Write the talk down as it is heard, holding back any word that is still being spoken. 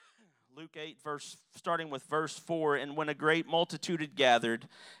Luke 8, starting with verse 4, and when a great multitude had gathered,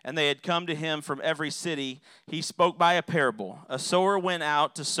 and they had come to him from every city, he spoke by a parable. A sower went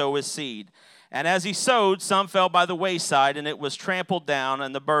out to sow his seed. And as he sowed, some fell by the wayside, and it was trampled down,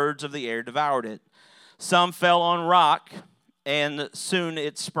 and the birds of the air devoured it. Some fell on rock, and soon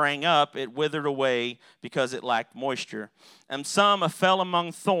it sprang up, it withered away because it lacked moisture. And some fell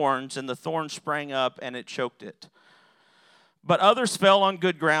among thorns, and the thorns sprang up, and it choked it. But others fell on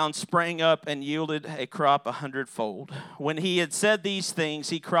good ground, sprang up, and yielded a crop 100-fold. When he had said these things,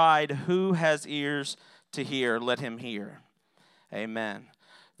 he cried, "Who has ears to hear? Let him hear." Amen.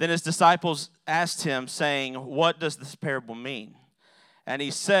 Then his disciples asked him, saying, "What does this parable mean?" And he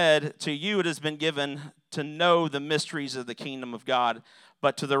said, "To you it has been given to know the mysteries of the kingdom of God,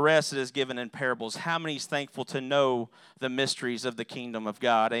 but to the rest it is given in parables." How many is thankful to know the mysteries of the kingdom of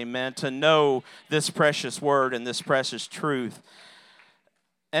God? Amen. To know this precious word and this precious truth.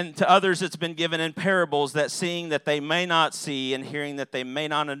 And to others it's been given in parables, that seeing that they may not see and hearing that they may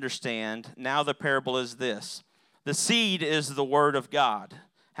not understand. Now the parable is this. The seed is the word of God.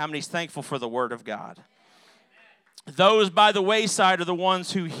 How many is thankful for the word of God? Those by the wayside are the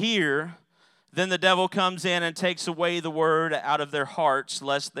ones who hear. Then the devil comes in and takes away the word out of their hearts,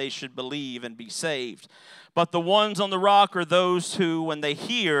 lest they should believe and be saved. But the ones on the rock are those who, when they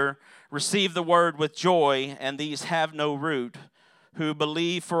hear, receive the word with joy, and these have no root, who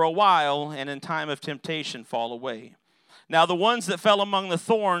believe for a while, and in time of temptation fall away. Now the ones that fell among the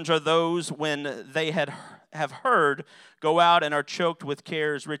thorns are those, when they have heard, go out and are choked with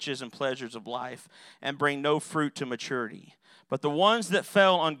cares, riches, and pleasures of life, and bring no fruit to maturity. But the ones that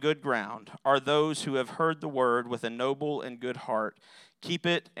fell on good ground are those who have heard the word with a noble and good heart, keep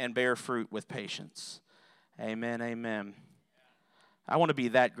it, and bear fruit with patience. Amen, amen. I want to be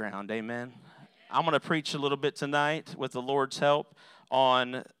that ground, amen. I'm going to preach a little bit tonight with the Lord's help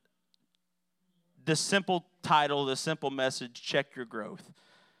on this simple title, this simple message, Check Your Growth.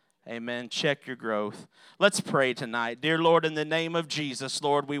 Amen. Check your growth. Let's pray tonight. Dear Lord, in the name of Jesus,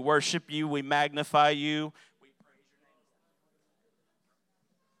 Lord, we worship you, we magnify you.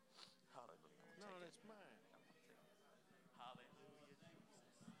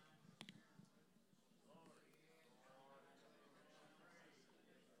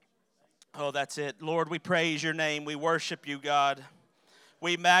 Oh, that's it. Lord, we praise your name. We worship you, God.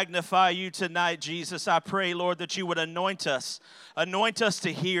 We magnify you tonight, Jesus. I pray, Lord, that you would anoint us. Anoint us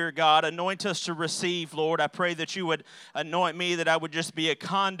to hear, God. Anoint us to receive, Lord. I pray that you would anoint me, that I would just be a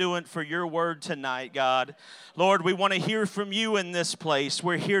conduit for your word tonight, God. Lord, we want to hear from you in this place.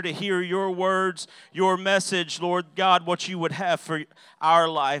 We're here to hear your words, your message, Lord God, what you would have for our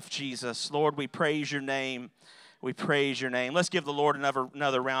life, Jesus. Lord, we praise your name. We praise your name. Let's give the Lord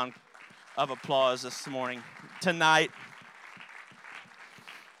another round of applause this morning, tonight.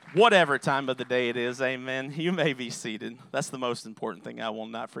 Whatever time of the day it is, amen. You may be seated. That's the most important thing. I will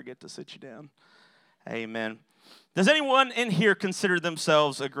not forget to sit you down. Amen. Does anyone in here consider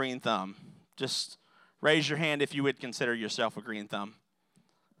themselves a green thumb? Just raise your hand if you would consider yourself a green thumb.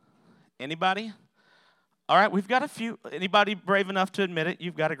 Anybody? All right, we've got a few. Anybody brave enough to admit it?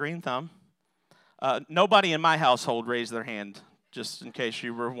 You've got a green thumb. Nobody in my household raised their hand, just in case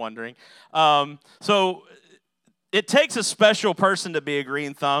you were wondering. So it takes a special person to be a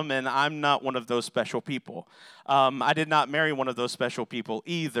green thumb, and I'm not one of those special people. I did not marry one of those special people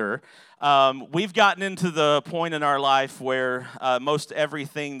either. We've gotten into the point in our life where most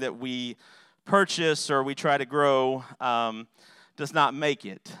everything that we purchase or we try to grow does not make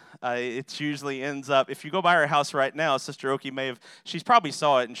it. It usually ends up, if you go by our house right now, Sister Oki she's probably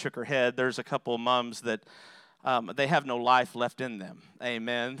saw it and shook her head. There's a couple of mums that they have no life left in them,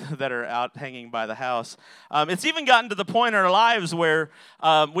 amen, that are out hanging by the house. It's even gotten to the point in our lives where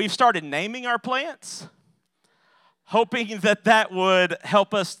we've started naming our plants, hoping that would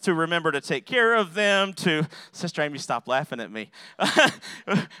help us to remember to take care of them, Sister Amy, stop laughing at me.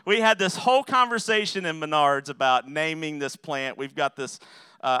 We had this whole conversation in Menards about naming this plant. We've got this,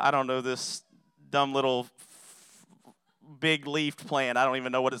 this dumb little big leafed plant. I don't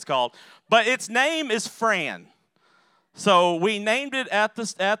even know what it's called. But its name is Fran. So we named it at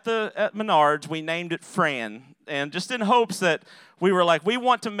Menards. We named it Fran, and just in hopes that we were like, we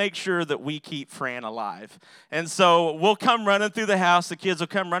want to make sure that we keep Fran alive. And so we'll come running through the house. The kids will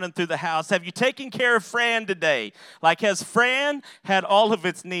come running through the house. Have you taken care of Fran today? Like, has Fran had all of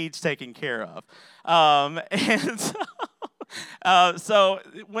its needs taken care of? I'll ask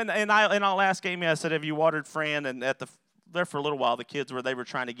Amy. I said, have you watered Fran? And there for a little while, they were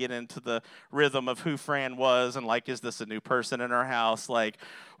trying to get into the rhythm of who Fran was and like, is this a new person in our house? Like,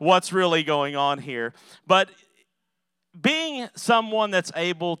 what's really going on here? But being someone that's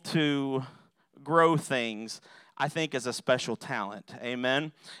able to grow things, I think, is a special talent.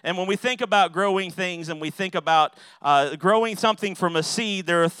 Amen. And when we think about growing things and we think about growing something from a seed,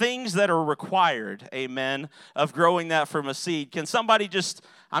 there are things that are required, amen, of growing that from a seed. Can somebody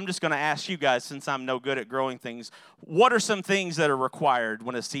I'm just going to ask you guys, since I'm no good at growing things, what are some things that are required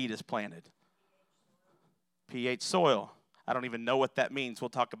when a seed is planted? pH soil. I don't even know what that means. We'll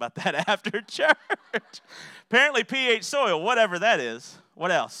talk about that after church. Apparently pH soil, whatever that is.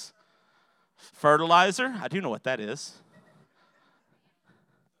 What else? Fertilizer. I do know what that is.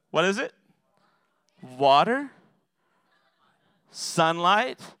 What is it? Water.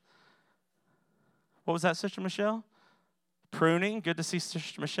 Sunlight. What was that, Sister Michelle? Pruning. Good to see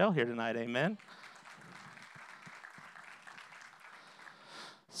Sister Michelle here tonight. Amen.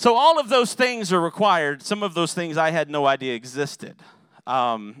 So all of those things are required. Some of those things I had no idea existed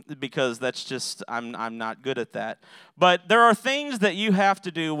because that's just, I'm not good at that. But there are things that you have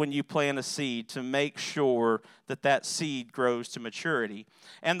to do when you plant a seed to make sure that that seed grows to maturity.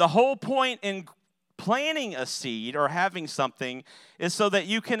 And the whole point in planting a seed or having something is so that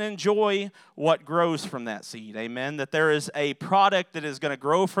you can enjoy what grows from that seed. Amen. That there is a product that is going to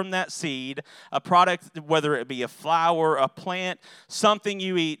grow from that seed, a product, whether it be a flower, a plant, something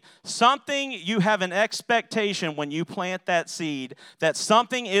you eat, something you have an expectation when you plant that seed that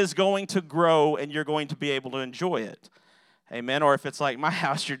something is going to grow and you're going to be able to enjoy it. Amen. Or if it's like my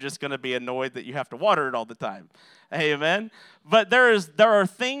house, you're just going to be annoyed that you have to water it all the time. Amen. But there are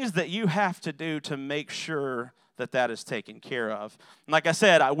things that you have to do to make sure that that is taken care of. And like I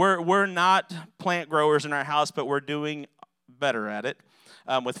said, we're not plant growers in our house, but we're doing better at it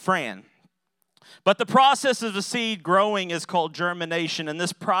with Fran. But the process of the seed growing is called germination, and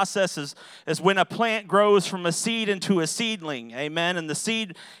this process is when a plant grows from a seed into a seedling. Amen. And the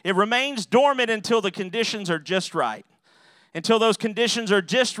seed, it remains dormant until the conditions are just right. Until those conditions are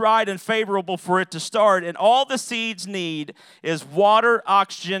just right and favorable for it to start. And all the seeds need is water,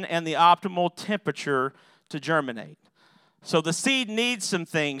 oxygen, and the optimal temperature to germinate. So the seed needs some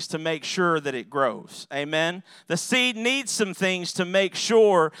things to make sure that it grows. Amen? The seed needs some things to make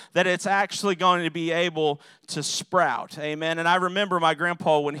sure that it's actually going to be able to sprout. Amen? And I remember my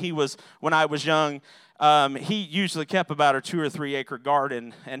grandpa when I was young, he usually kept about a 2 or 3 acre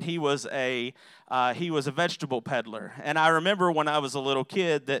garden, and he was a vegetable peddler. And I remember when I was a little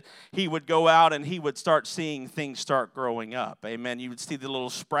kid that he would go out and he would start seeing things start growing up. Amen. You would see the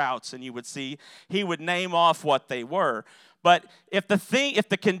little sprouts, and he would name off what they were. But if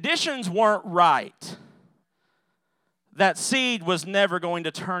the conditions weren't right, that seed was never going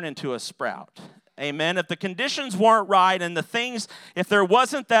to turn into a sprout. Amen. If the conditions weren't right and if there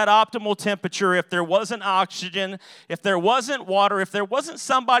wasn't that optimal temperature, if there wasn't oxygen, if there wasn't water, if there wasn't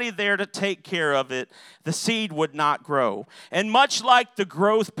somebody there to take care of it, the seed would not grow. And much like the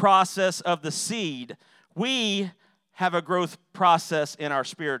growth process of the seed, we have a growth process in our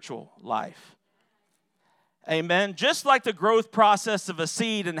spiritual life. Amen. Just like the growth process of a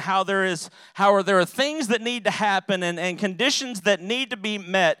seed and how there are things that need to happen and conditions that need to be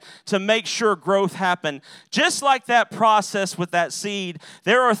met to make sure growth happen. Just like that process with that seed,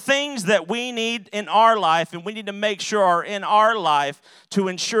 there are things that we need in our life and we need to make sure are in our life to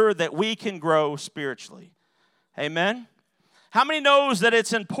ensure that we can grow spiritually. Amen. How many knows that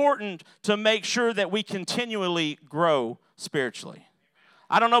it's important to make sure that we continually grow spiritually?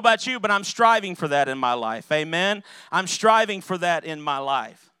 I don't know about you, but I'm striving for that in my life. Amen? I'm striving for that in my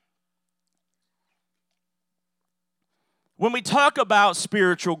life. When we talk about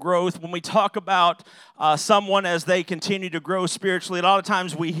spiritual growth, when we talk about someone as they continue to grow spiritually, a lot of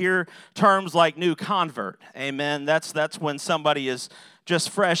times we hear terms like new convert. Amen? That's when somebody is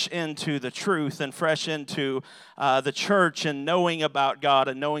just fresh into the truth and fresh into the church and knowing about God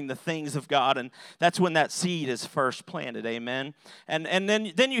and knowing the things of God. And that's when that seed is first planted. Amen. And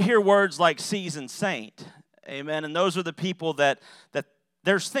then you hear words like seasoned saint. Amen. And those are the people that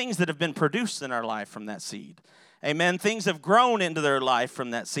there's things that have been produced in our life from that seed. Amen. Things have grown into their life from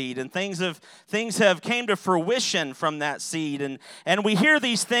that seed, and things have came to fruition from that seed. And we hear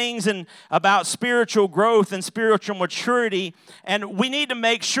these things about spiritual growth and spiritual maturity, and we need to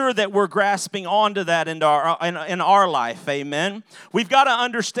make sure that we're grasping onto that in our life. Amen. We've got to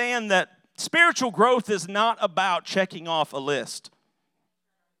understand that spiritual growth is not about checking off a list.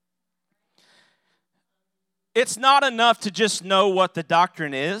 It's not enough to just know what the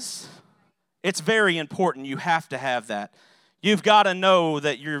doctrine is. It's very important. You have to have that. You've got to know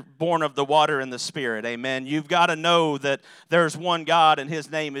that you're born of the water and the Spirit, amen. You've got to know that there's one God and His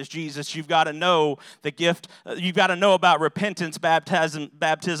name is Jesus. You've got to know the gift. You've got to know about repentance,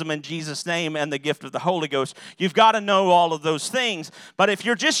 baptism in Jesus' name, and the gift of the Holy Ghost. You've got to know all of those things. But if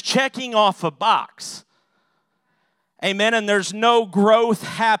you're just checking off a box, amen, and there's no growth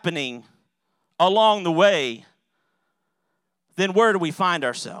happening along the way, then where do we find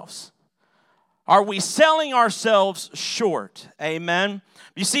ourselves? Are we selling ourselves short? Amen.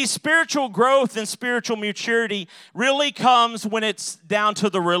 You see, spiritual growth and spiritual maturity really comes when it's down to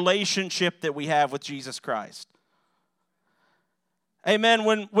the relationship that we have with Jesus Christ. Amen.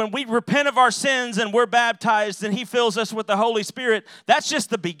 When we repent of our sins and we're baptized and He fills us with the Holy Spirit, that's just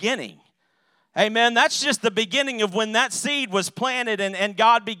the beginning. Amen. That's just the beginning of when that seed was planted and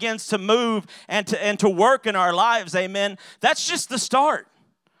God begins to move and to work in our lives. Amen. That's just the start.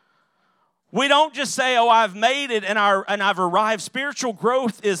 We don't just say, oh, I've made it and I've arrived. Spiritual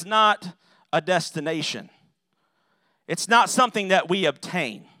growth is not a destination. It's not something that we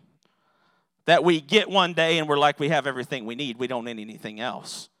obtain, that we get one day and we're like we have everything we need. We don't need anything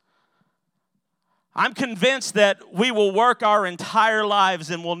else. I'm convinced that we will work our entire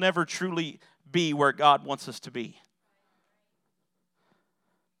lives and will never truly be where God wants us to be.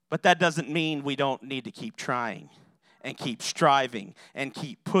 But that doesn't mean we don't need to keep trying and keep striving and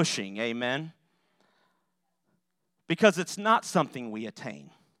keep pushing, amen? Because it's not something we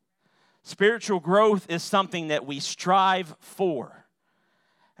attain. Spiritual growth is something that we strive for,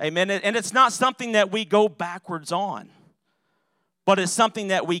 amen? And it's not something that we go backwards on, but it's something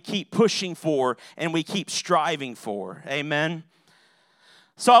that we keep pushing for and we keep striving for, amen?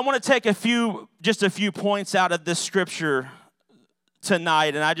 So I want to take just a few points out of this scripture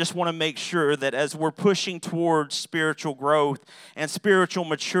tonight, and I just want to make sure that as we're pushing towards spiritual growth and spiritual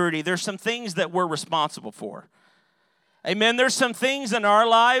maturity, there's some things that we're responsible for. Amen. There's some things in our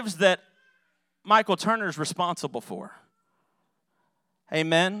lives that Michael Turner is responsible for.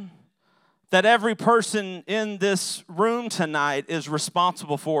 Amen. That every person in this room tonight is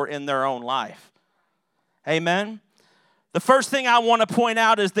responsible for in their own life. Amen. The first thing I want to point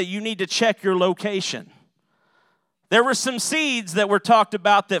out is that you need to check your location. There were some seeds that were talked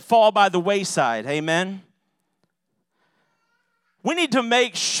about that fall by the wayside. Amen. We need to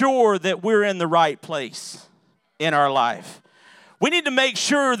make sure that we're in the right place in our life. We need to make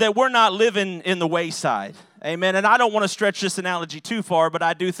sure that we're not living in the wayside. Amen. And I don't want to stretch this analogy too far, but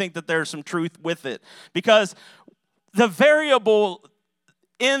I do think that there's some truth with it. Because the variable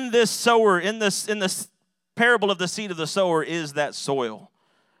in this sower, in this parable of the seed of the sower, is that soil.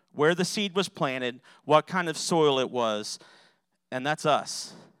 Where the seed was planted, what kind of soil it was, and that's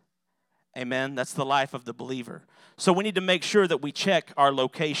us. Amen? That's the life of the believer. So we need to make sure that we check our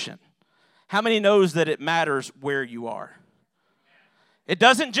location. How many knows that it matters where you are? It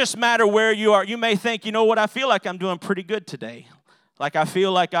doesn't just matter where you are. You may think, you know what, I feel like I'm doing pretty good today. Like I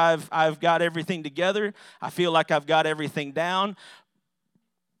feel like I've got everything together. I feel like I've got everything down.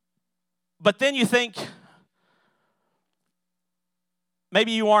 But then you think,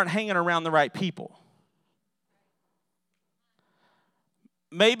 maybe you aren't hanging around the right people.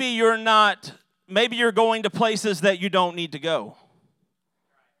 Maybe you're going to places that you don't need to go.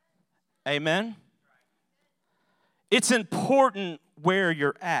 Amen? It's important where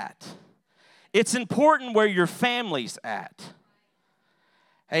you're at. It's important where your family's at.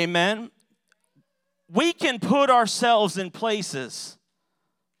 Amen? We can put ourselves in places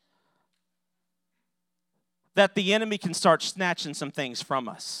that the enemy can start snatching some things from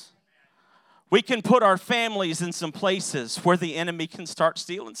us. We can put our families in some places where the enemy can start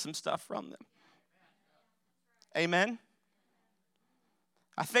stealing some stuff from them. Amen?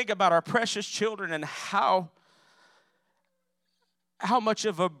 I think about our precious children and how much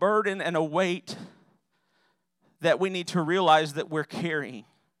of a burden and a weight that we need to realize that we're carrying.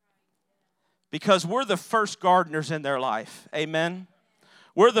 Because we're the first gardeners in their life. Amen?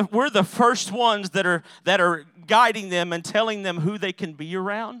 We're the first ones that are guiding them and telling them who they can be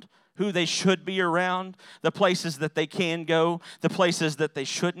around, who they should be around, the places that they can go, the places that they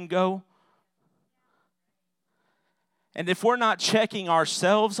shouldn't go. And if we're not checking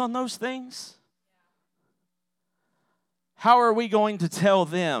ourselves on those things, how are we going to tell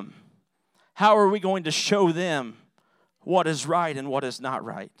them? How are we going to show them what is right and what is not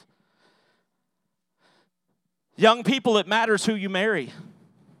right? Young people, it matters who you marry.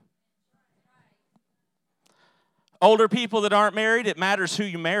 Older people that aren't married, it matters who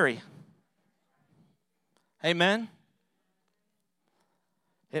you marry. Amen?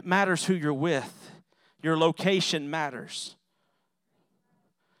 It matters who you're with. Your location matters.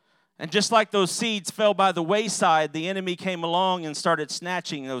 And just like those seeds fell by the wayside, the enemy came along and started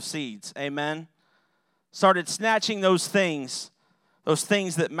snatching those seeds. Amen? Started snatching those things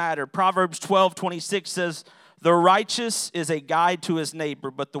that matter. Proverbs 12:26 says, the righteous is a guide to his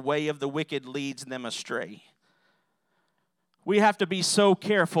neighbor, but the way of the wicked leads them astray. We have to be so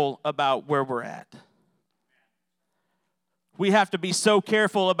careful about where we're at. We have to be so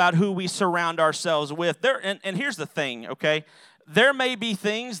careful about who we surround ourselves with. And here's the thing, okay? There may be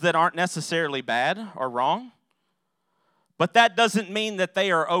things that aren't necessarily bad or wrong, but that doesn't mean that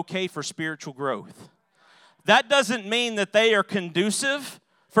they are okay for spiritual growth. That doesn't mean that they are conducive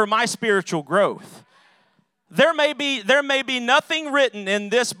for my spiritual growth. There may be nothing written in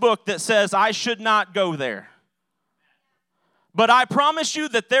this book that says I should not go there. But I promise you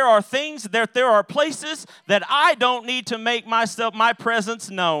that there are things, that there are places that I don't need to make my presence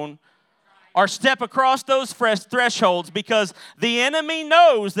known or step across those thresholds, because the enemy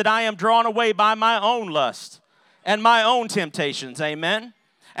knows that I am drawn away by my own lust and my own temptations. Amen.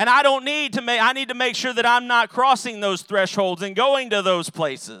 And I need to make sure that I'm not crossing those thresholds and going to those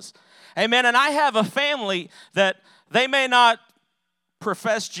places. Amen. And I have a family that they may not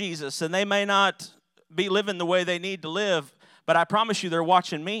profess Jesus and they may not be living the way they need to live, but I promise you they're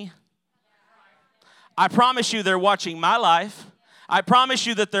watching me. I promise you they're watching my life. I promise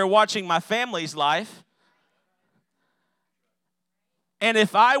you that they're watching my family's life. And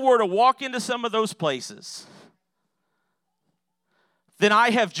if I were to walk into some of those places, then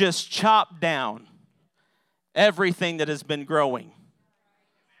I have just chopped down everything that has been growing.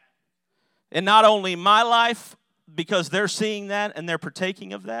 And not only my life, because they're seeing that and they're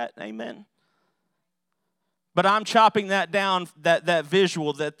partaking of that, amen. But I'm chopping that down, that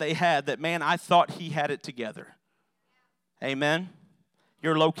visual that they had, that, man, I thought he had it together. Amen.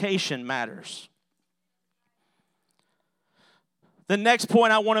 Your location matters. The next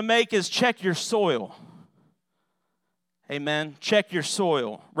point I want to make is check your soil. Amen. Check your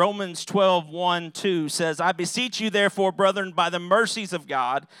soil. Romans 12:1-2 says, I beseech you, therefore, brethren, by the mercies of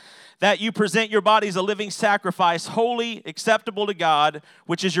God, that you present your bodies a living sacrifice, holy, acceptable to God,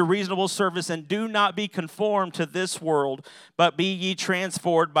 which is your reasonable service, and do not be conformed to this world, but be ye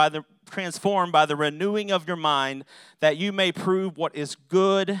transformed by the renewing of your mind, that you may prove what is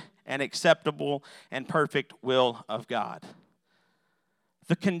good and acceptable and perfect will of God.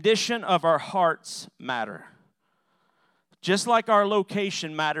 The condition of our hearts matter. Just like our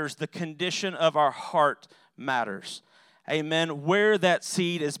location matters, the condition of our heart matters. Amen. Where that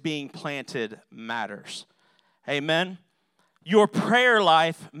seed is being planted matters. Amen. Your prayer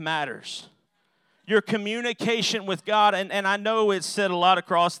life matters. Your communication with God, and I know it's said a lot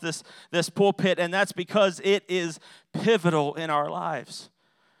across this pulpit, and that's because it is pivotal in our lives.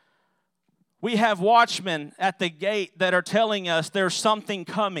 We have watchmen at the gate that are telling us there's something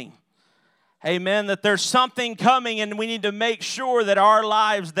coming. Amen. That there's something coming, and we need to make sure that our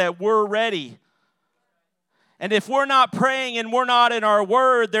lives, that we're ready. And if we're not praying and we're not in our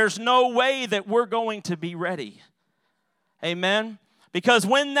word, there's no way that we're going to be ready. Amen. Because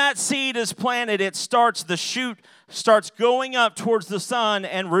when that seed is planted, the shoot starts going up towards the sun,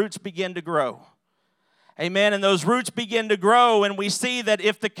 and roots begin to grow. Amen. And those roots begin to grow, and we see that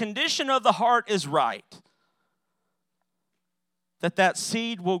if the condition of the heart is right, that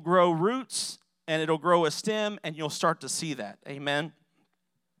seed will grow roots, and it'll grow a stem, and you'll start to see that. Amen.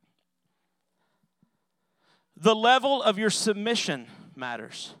 The level of your submission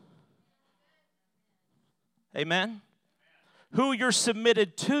matters. Amen. Who you're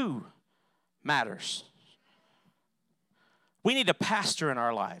submitted to matters. We need a pastor in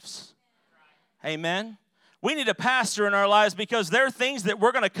our lives. Amen. We need a pastor in our lives, because there are things that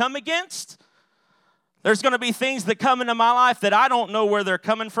we're going to come against. There's going to be things that come into my life that I don't know where they're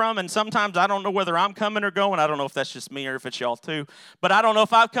coming from, and sometimes I don't know whether I'm coming or going. I don't know if that's just me or if it's y'all too, but I don't know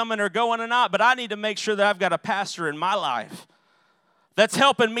if I'm coming or going or not, but I need to make sure that I've got a pastor in my life that's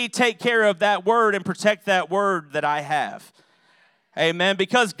helping me take care of that word and protect that word that I have. Amen.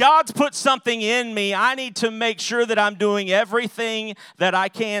 Because God's put something in me, I need to make sure that I'm doing everything that I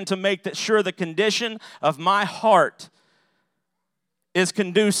can to make sure the condition of my heart is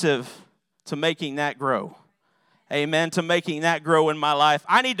conducive to making that grow. Amen. To making that grow in my life.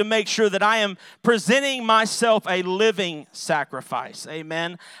 I need to make sure that I am presenting myself a living sacrifice.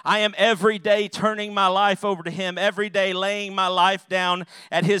 Amen. I am every day turning my life over to Him, every day laying my life down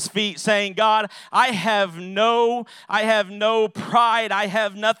at His feet, saying, God, I have no pride. I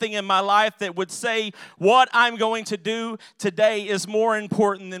have nothing in my life that would say what I'm going to do today is more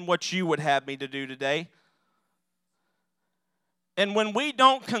important than what you would have me to do today. And when we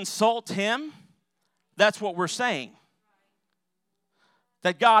don't consult Him, that's what we're saying.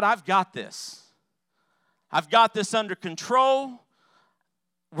 That God, I've got this. I've got this under control.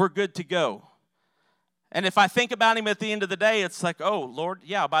 We're good to go. And if I think about him at the end of the day, it's like, oh, Lord,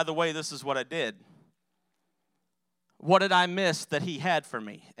 yeah, by the way, this is what I did. What did I miss that he had for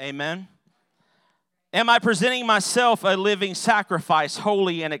me? Amen? Am I presenting myself a living sacrifice,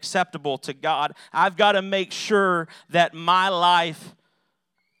 holy and acceptable to God? I've got to make sure that my life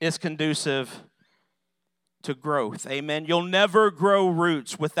is conducive to growth. Amen. You'll never grow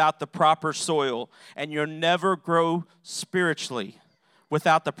roots without the proper soil, and you'll never grow spiritually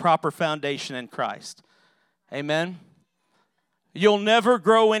without the proper foundation in Christ. Amen. You'll never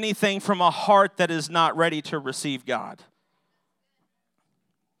grow anything from a heart that is not ready to receive God.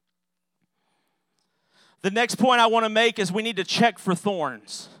 The next point I want to make is we need to check for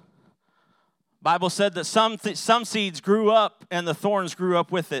thorns. Bible said that some seeds grew up and the thorns grew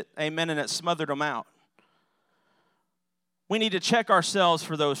up with it. Amen. And it smothered them out. We need to check ourselves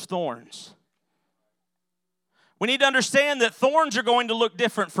for those thorns. We need to understand that thorns are going to look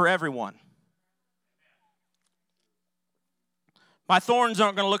different for everyone. My thorns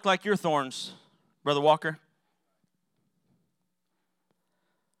aren't going to look like your thorns, Brother Walker.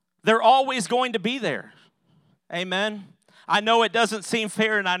 They're always going to be there. Amen. I know it doesn't seem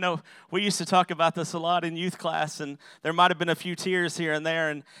fair, and I know we used to talk about this a lot in youth class, and there might have been a few tears here and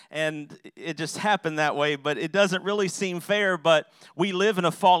there, and it just happened that way, but it doesn't really seem fair, but we live in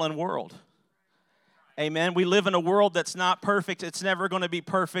a fallen world. Amen. We live in a world that's not perfect. It's never going to be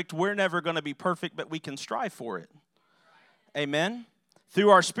perfect. We're never going to be perfect, but we can strive for it. Amen. Through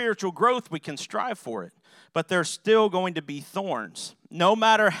our spiritual growth, we can strive for it, but there's still going to be thorns, no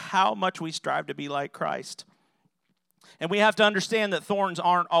matter how much we strive to be like Christ. And we have to understand that thorns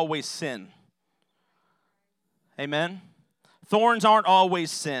aren't always sin. Amen? Thorns aren't always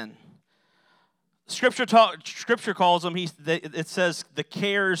sin. Scripture calls them, it says, the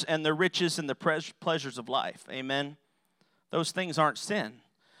cares and the riches and the pleasures of life. Amen? Those things aren't sin.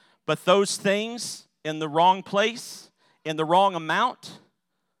 But those things in the wrong place, in the wrong amount,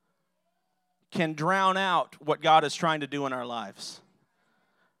 can drown out what God is trying to do in our lives.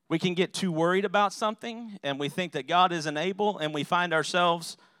 We can get too worried about something, and we think that God isn't able, and we find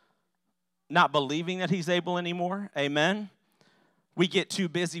ourselves not believing that He's able anymore. Amen? We get too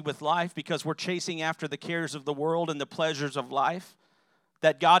busy with life because we're chasing after the cares of the world and the pleasures of life,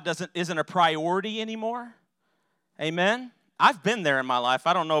 that God isn't a priority anymore. Amen? I've been there in my life.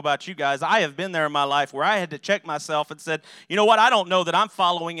 I don't know about you guys. I have been there in my life where I had to check myself and said, you know what? I don't know that I'm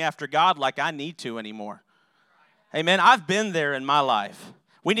following after God like I need to anymore. Amen? I've been there in my life.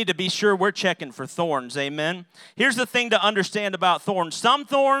 We need to be sure we're checking for thorns, amen? Here's the thing to understand about thorns. Some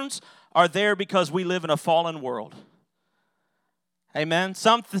thorns are there because we live in a fallen world. Amen?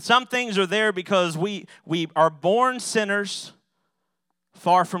 Some things are there because we are born sinners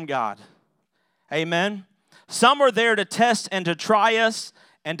far from God. Amen? Some are there to test and to try us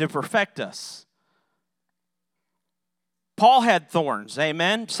and to perfect us. Paul had thorns,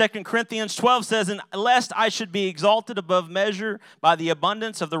 amen? 2 Corinthians 12 says, "And lest I should be exalted above measure by the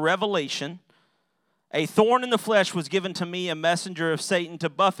abundance of the revelation, a thorn in the flesh was given to me, a messenger of Satan to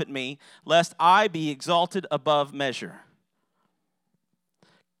buffet me, lest I be exalted above measure.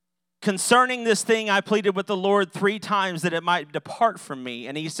 Concerning this thing I pleaded with the Lord 3 times that it might depart from me.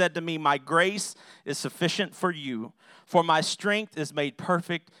 And he said to me, my grace is sufficient for you, for my strength is made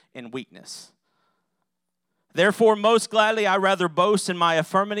perfect in weakness. Therefore, most gladly I rather boast in my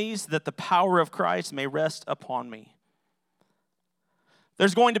infirmities, that the power of Christ may rest upon me."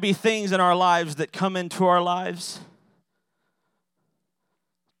 There's going to be things in our lives that come into our lives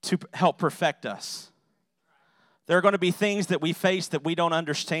to help perfect us. There are going to be things that we face that we don't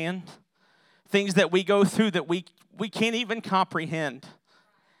understand, things that we go through that we can't even comprehend.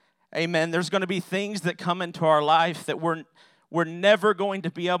 Amen. There's going to be things that come into our life that we're never going to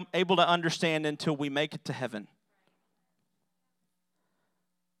be able to understand until we make it to heaven.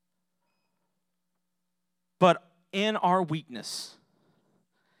 But in our weakness,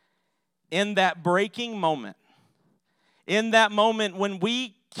 in that breaking moment, in that moment when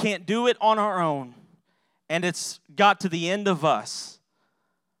we can't do it on our own, and it's got to the end of us,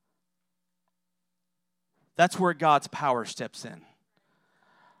 that's where God's power steps in.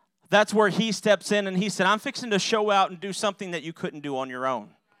 That's where He steps in and He said, I'm fixing to show out and do something that you couldn't do on your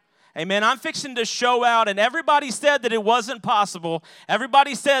own. Amen. I'm fixing to show out, and everybody said that it wasn't possible.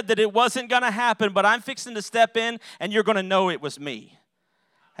 Everybody said that it wasn't going to happen, but I'm fixing to step in, and you're going to know it was me.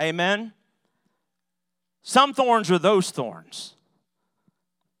 Amen. Some thorns are those thorns.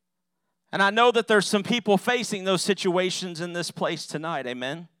 And I know that there's some people facing those situations in this place tonight.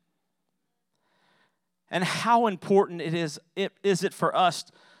 Amen. And how important is it for us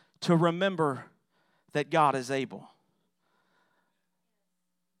to remember that God is able?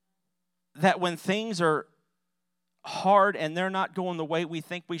 That when things are hard and they're not going the way we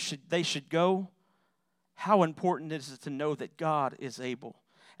think they should go, how important is it to know that God is able?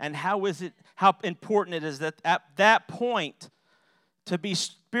 And how important it is that at that point to be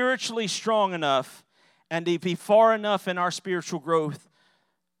spiritually strong enough and to be far enough in our spiritual growth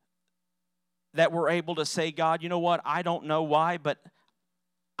that we're able to say, God, you know what? I don't know why, but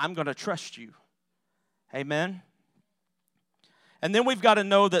I'm going to trust you. Amen? And then we've got to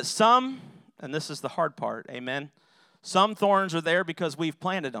know that some, and this is the hard part, amen, some thorns are there because we've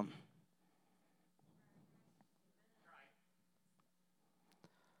planted them.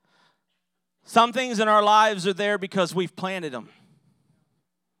 Some things in our lives are there because we've planted them,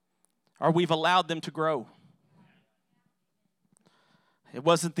 or we've allowed them to grow. It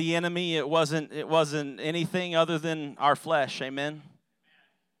wasn't the enemy. It wasn't anything other than our flesh. Amen.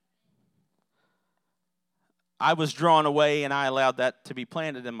 I was drawn away and I allowed that to be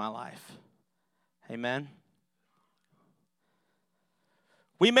planted in my life. Amen.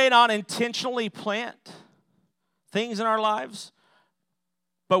 We may not intentionally plant things in our lives,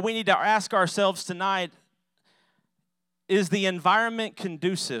 but we need to ask ourselves tonight, is the environment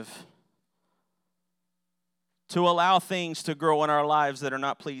conducive to allow things to grow in our lives that are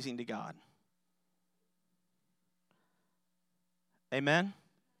not pleasing to God? Amen?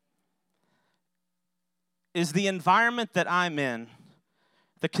 Is the environment that I'm in,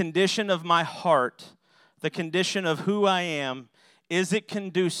 the condition of my heart, the condition of who I am, is it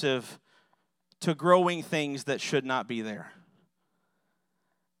conducive to growing things that should not be there?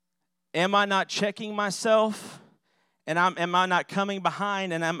 Am I not checking myself? And am I not coming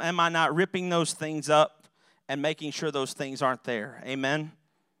behind? And am I not ripping those things up and making sure those things aren't there? Amen?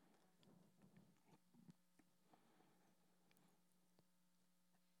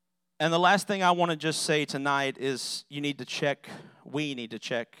 And the last thing I want to just say tonight is we need to check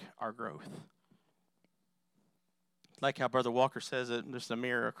our growth. Like how Brother Walker says it, there's a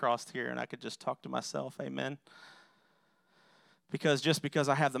mirror across here and I could just talk to myself, amen? Because just because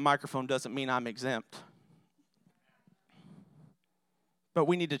I have the microphone doesn't mean I'm exempt. But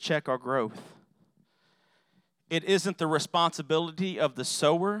we need to check our growth. It isn't the responsibility of the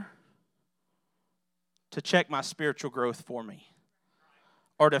sower to check my spiritual growth for me,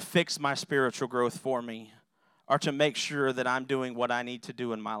 or to fix my spiritual growth for me, or to make sure that I'm doing what I need to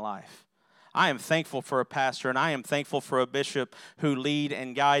do in my life. I am thankful for a pastor, and I am thankful for a bishop who lead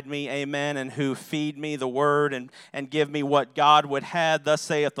and guide me, amen, and who feed me the word and give me what God would have, thus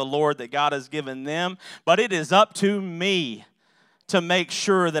saith the Lord, that God has given them. But it is up to me to make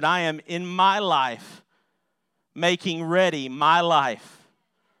sure that I am in my life making ready my life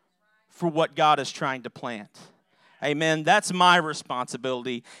for what God is trying to plant. Amen. That's my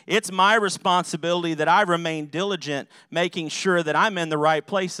responsibility. It's my responsibility that I remain diligent, making sure that I'm in the right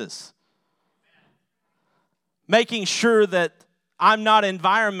places. Making sure that I'm not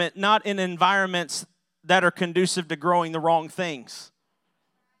in environments that are conducive to growing the wrong things.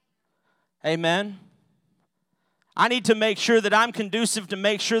 Amen. I need to make sure that I'm conducive to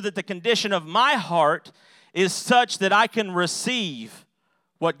make sure that the condition of my heart is such that I can receive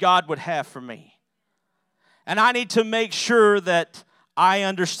what God would have for me. And I need to make sure that I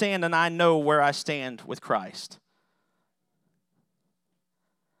understand and I know where I stand with Christ.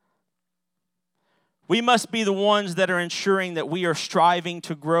 We must be the ones that are ensuring that we are striving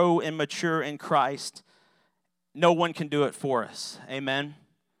to grow and mature in Christ. No one can do it for us. Amen.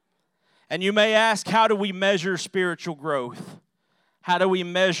 And you may ask, how do we measure spiritual growth? How do we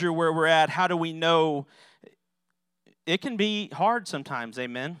measure where we're at? How do we know? It can be hard sometimes,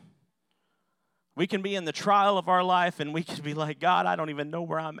 amen. We can be in the trial of our life and we can be like, God, I don't even know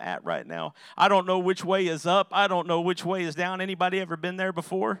where I'm at right now. I don't know which way is up. I don't know which way is down. Anybody ever been there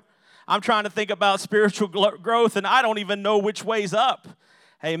before? I'm trying to think about spiritual growth and I don't even know which way's up.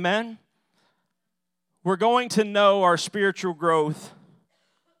 Amen. We're going to know our spiritual growth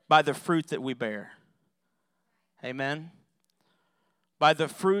by the fruit that we bear. Amen. By the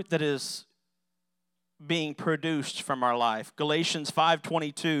fruit that is being produced from our life. Galatians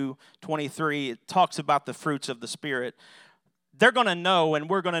 5:22-23, it talks about the fruits of the Spirit. They're going to know, and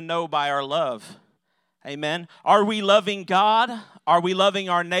we're going to know by our love. Amen. Are we loving God? Are we loving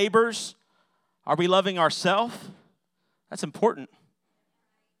our neighbors? Are we loving ourselves? That's important.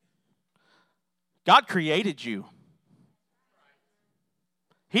 God created you.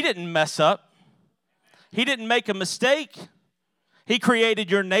 He didn't mess up. He didn't make a mistake. He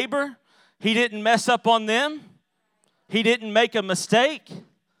created your neighbor. He didn't mess up on them. He didn't make a mistake.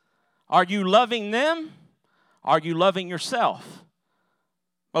 Are you loving them? Are you loving yourself?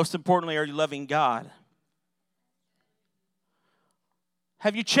 Most importantly, are you loving God?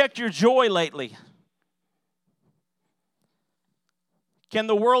 Have you checked your joy lately? Can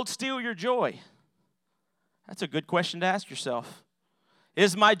the world steal your joy? That's a good question to ask yourself.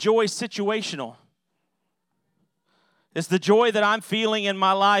 Is my joy situational? Is the joy that I'm feeling in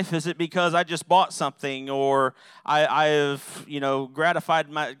my life, is it because I just bought something, or I have, gratified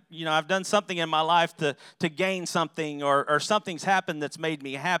my, I've done something in my life to gain something, or something's happened that's made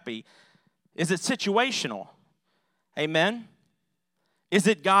me happy? Is it situational? Amen? Is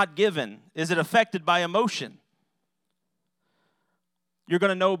it God-given? Is it affected by emotion? You're going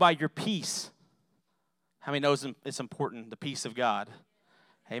to know by your peace. How many knows it's important, the peace of God?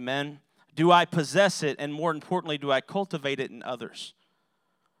 Amen? Do I possess it, and more importantly, do I cultivate it in others?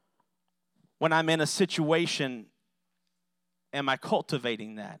 When I'm in a situation, am I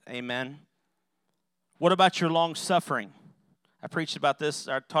cultivating that? Amen? What about your long suffering? I preached about this,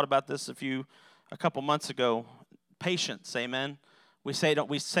 I taught about this a couple months ago. Patience, amen? We say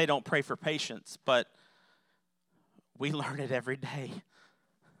don't pray for patience, but we learn it every day.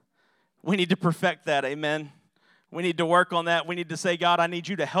 We need to perfect that, amen? We need to work on that. We need to say, God, I need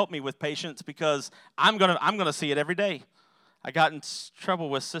you to help me with patience, because I'm gonna see it every day. I got in trouble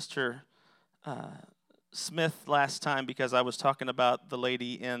with Sister Smith last time because I was talking about the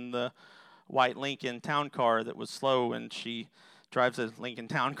lady in the white Lincoln Town Car that was slow, and she drives a Lincoln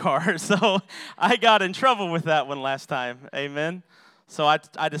Town Car. So I got in trouble with that one last time. Amen. So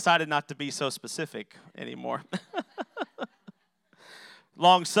I decided not to be so specific anymore.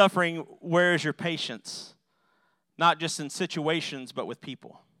 Long suffering, where is your patience? Not just in situations, but with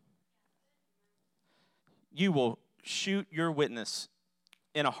people. You will shoot your witness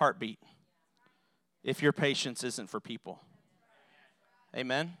in a heartbeat if your patience isn't for people.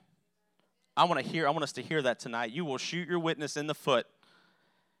 Amen? I want us to hear that tonight. You will shoot your witness in the foot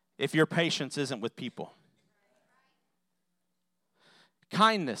if your patience isn't with people.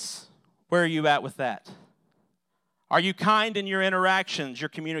 Kindness, where are you at with that? Are you kind in your interactions, your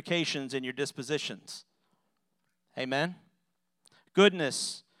communications, and your dispositions? Amen?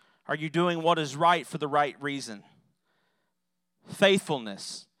 Goodness, are you doing what is right for the right reason?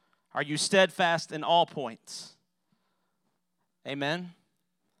 Faithfulness, are you steadfast in all points? Amen?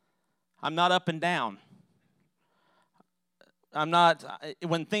 I'm not up and down.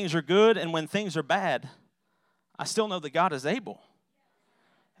 When things are good and when things are bad, I still know that God is able.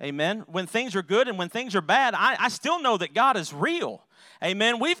 Amen. When things are good and when things are bad, I still know that God is real.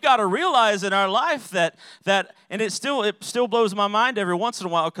 Amen. We've got to realize in our life that and it still blows my mind every once in a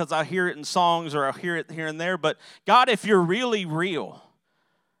while because I hear it in songs or I hear it here and there. But God, if you're really real,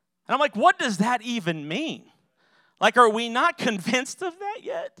 and I'm like, what does that even mean? Like, are we not convinced of that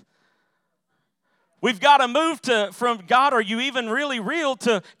yet? We've got to move from God, are you even really real,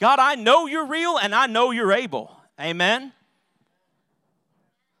 to God, I know you're real and I know you're able. Amen.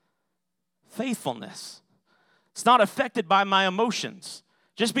 Faithfulness. It's not affected by my emotions.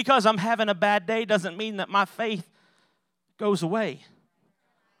 Just because I'm having a bad day doesn't mean that my faith goes away.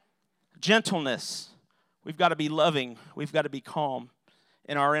 Gentleness. We've got to be loving. We've got to be calm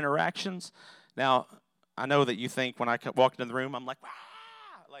in our interactions. Now, I know that you think when I walk into the room, I'm like,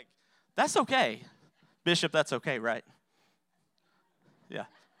 ah! Like, that's okay. Bishop, that's okay, right? Yeah.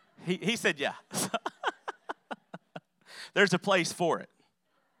 He said yeah. There's a place for it,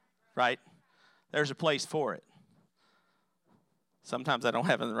 right? There's a place for it. Sometimes I don't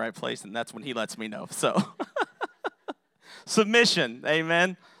have it in the right place, and that's when he lets me know. So, submission,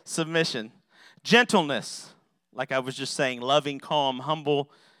 amen? Submission. Gentleness, like I was just saying, loving, calm, humble.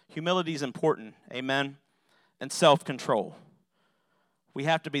 Humility is important, amen? And self-control. We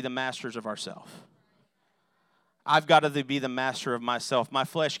have to be the masters of ourselves. I've got to be the master of myself. My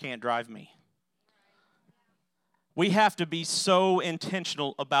flesh can't drive me. We have to be so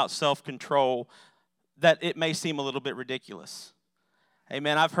intentional about self-control that it may seem a little bit ridiculous.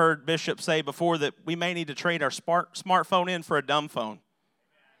 Amen. I've heard Bishop say before that we may need to trade our smartphone in for a dumb phone.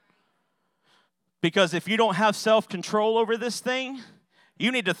 Because if you don't have self-control over this thing,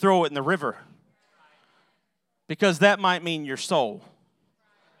 you need to throw it in the river. Because that might mean your soul.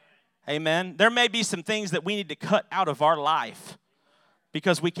 Amen. There may be some things that we need to cut out of our life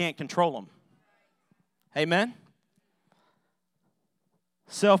because we can't control them. Amen.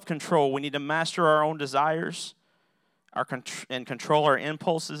 Self-control. We need to master our own desires and control our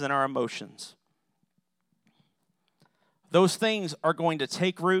impulses and our emotions. Those things are going to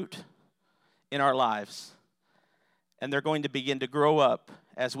take root in our lives, and they're going to begin to grow up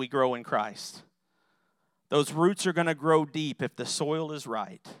as we grow in Christ. Those roots are going to grow deep if the soil is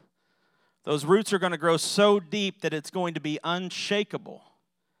right. Those roots are going to grow so deep that it's going to be unshakable.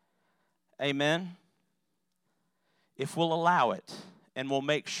 Amen? If we'll allow it and we'll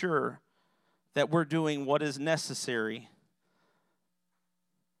make sure that we're doing what is necessary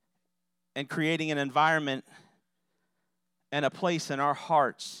and creating an environment and a place in our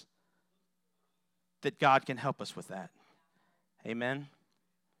hearts that God can help us with that. Amen?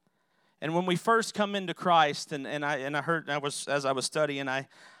 And when we first come into Christ, and I heard, as I was studying, I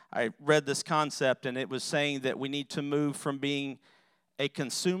read this concept, and it was saying that we need to move from being a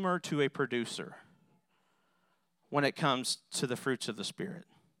consumer to a producer when it comes to the fruits of the Spirit.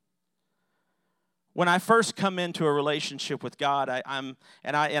 When I first come into a relationship with God,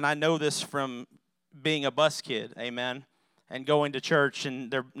 I know this from being a bus kid, amen, and going to church and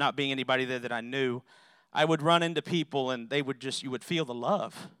there not being anybody there that I knew. I would run into people and you would feel the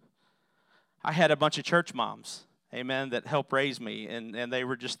love. I had a bunch of church moms, amen, that helped raise me, and they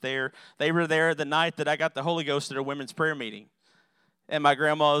were just there. They were there the night that I got the Holy Ghost at a women's prayer meeting in my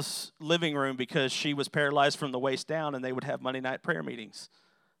grandma's living room because she was paralyzed from the waist down, and they would have Monday night prayer meetings.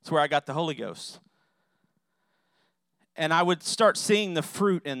 That's where I got the Holy Ghost. And I would start seeing the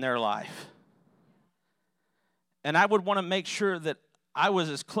fruit in their life. And I would want to make sure that I was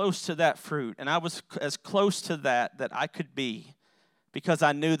as close to that fruit, and I was as close to that I could be, because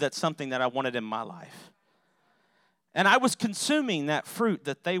I knew that's something that I wanted in my life. And I was consuming that fruit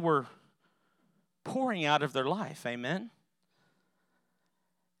that they were pouring out of their life, amen?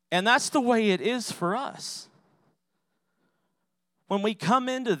 And that's the way it is for us. When we come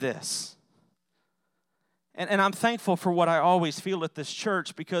into this, and I'm thankful for what I always feel at this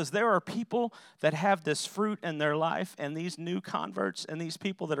church, because there are people that have this fruit in their life, and these new converts and these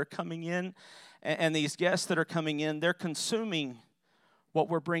people that are coming in and these guests that are coming in, they're consuming what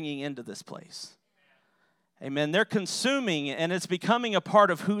we're bringing into this place. Amen. They're consuming, and it's becoming a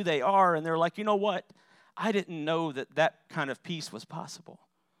part of who they are, and they're like, you know what? I didn't know that kind of peace was possible.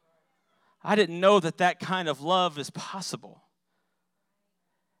 I didn't know that kind of love is possible.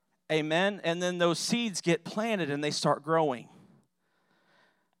 Amen. And then those seeds get planted and they start growing.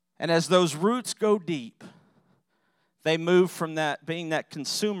 And as those roots go deep, they move from that being that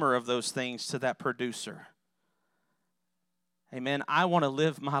consumer of those things to that producer. Amen. I want to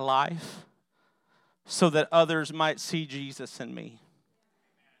live my life so that others might see Jesus in me.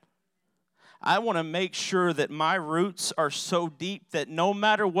 I want to make sure that my roots are so deep that no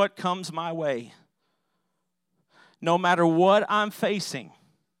matter what comes my way, no matter what I'm facing,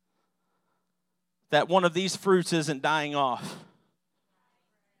 that one of these fruits isn't dying off.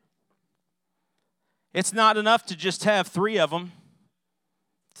 It's not enough to just have 3 of them.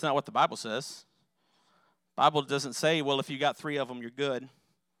 It's not what the Bible says. The Bible doesn't say, well, if you got 3 of them, you're good.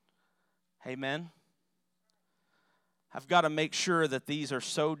 Amen. I've got to make sure that these are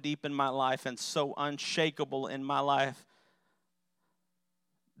so deep in my life and so unshakable in my life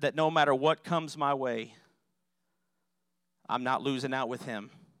that no matter what comes my way, I'm not losing out with Him.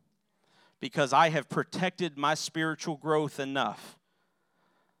 Because I have protected my spiritual growth enough,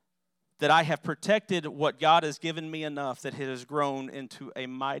 that I have protected what God has given me enough that it has grown into a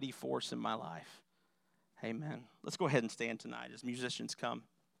mighty force in my life. Amen. Let's go ahead and stand tonight as musicians come.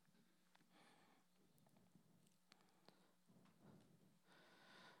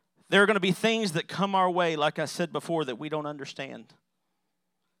 There are going to be things that come our way, like I said before, that we don't understand.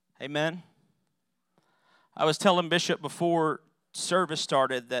 Amen. I was telling Bishop before service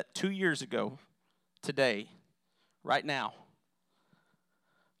started that 2 years ago, today, right now,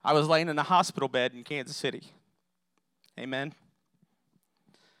 I was laying in a hospital bed in Kansas City. Amen.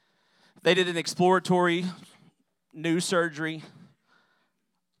 They did an exploratory new surgery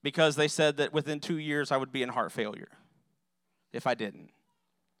because they said that within 2 years I would be in heart failure if I didn't.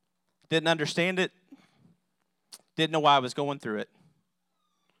 Didn't understand it. Didn't know why I was going through it.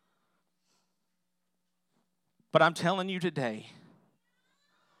 But I'm telling you today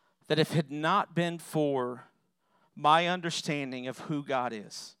that if it had not been for my understanding of who God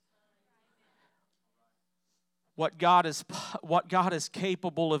is, what God is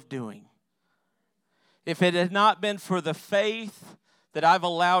capable of doing, if it had not been for the faith that I've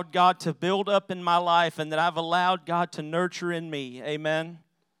allowed God to build up in my life and that I've allowed God to nurture in me, amen,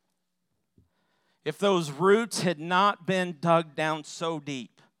 if those roots had not been dug down so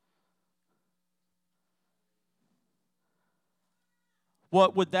deep,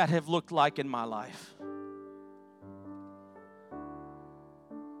 what would that have looked like in my life?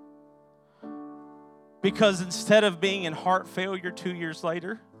 Because instead of being in heart failure 2 years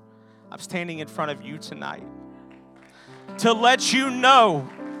later, I'm standing in front of you tonight to let you know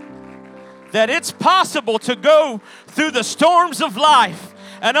that it's possible to go through the storms of life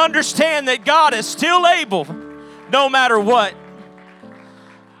and understand that God is still able no matter what.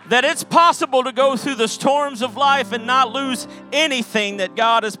 That it's possible to go through the storms of life and not lose anything that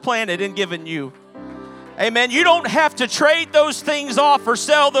God has planted and given you. Amen. You don't have to trade those things off or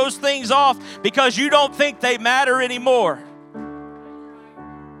sell those things off because you don't think they matter anymore.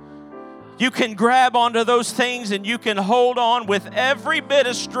 You can grab onto those things and you can hold on with every bit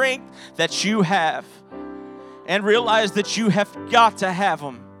of strength that you have and realize that you have got to have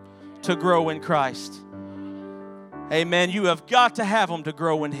them to grow in Christ. Amen. You have got to have them to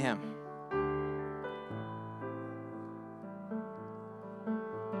grow in Him.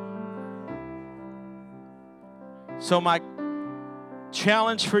 So my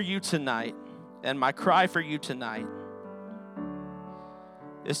challenge for you tonight and my cry for you tonight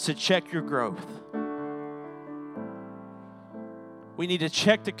is to check your growth. We need to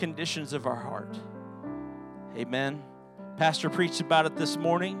check the conditions of our heart. Amen. Pastor preached about it this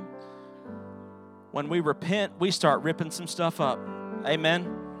morning. When we repent, we start ripping some stuff up.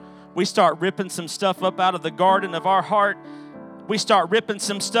 Amen. We start ripping some stuff up out of the garden of our heart. We start ripping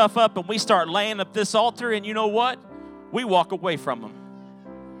some stuff up and we start laying up this altar, and you know what? We walk away from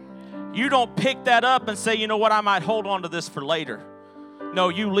them. You don't pick that up and say, you know what, I might hold on to this for later. No,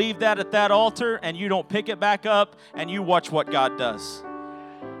 you leave that at that altar and you don't pick it back up, and you watch what God does.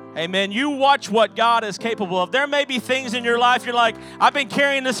 Amen. You watch what God is capable of. There may be things in your life you're like, I've been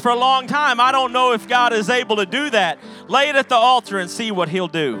carrying this for a long time. I don't know if God is able to do that. Lay it at the altar and see what He'll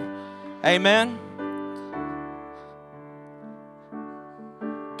do. Amen.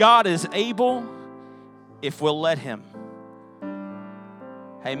 God is able if we'll let Him.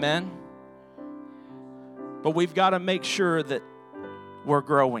 Amen. But we've got to make sure that we're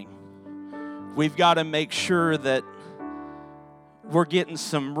growing. We've got to make sure that we're getting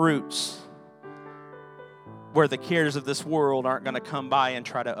some roots where the cares of this world aren't going to come by and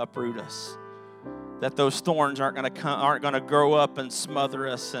try to uproot us. That those thorns aren't going to grow up and smother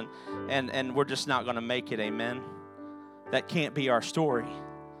us, and we're just not going to make it. Amen. That can't be our story.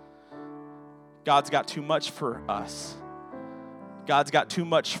 God's got too much for us. God's got too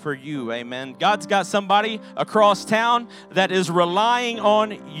much for you. Amen. God's got somebody across town that is relying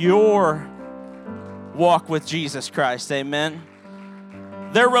on your walk with Jesus Christ. Amen.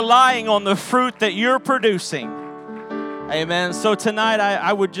 They're relying on the fruit that you're producing. Amen. So tonight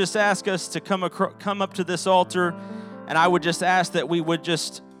I would just ask us to come up to this altar, and I would just ask that we would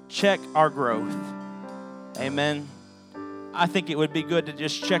just check our growth. Amen. I think it would be good to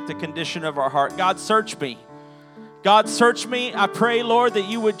just check the condition of our heart. God, search me. God, search me. I pray, Lord, that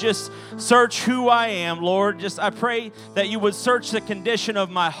you would just search who I am, Lord. I pray that you would search the condition of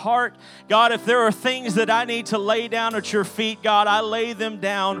my heart. God, if there are things that I need to lay down at your feet, God, I lay them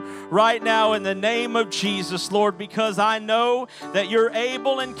down right now in the name of Jesus, Lord, because I know that you're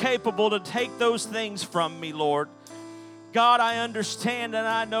able and capable to take those things from me, Lord. God, I understand and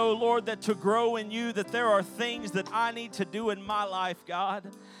I know, Lord, that to grow in you, that there are things that I need to do in my life,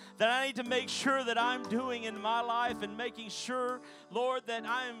 God, that I need to make sure that I'm doing in my life, and making sure, Lord, that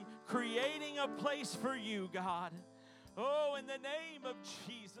I'm creating a place for you, God. Oh, in the name of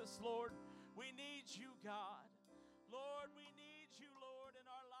Jesus, Lord, we need you, God.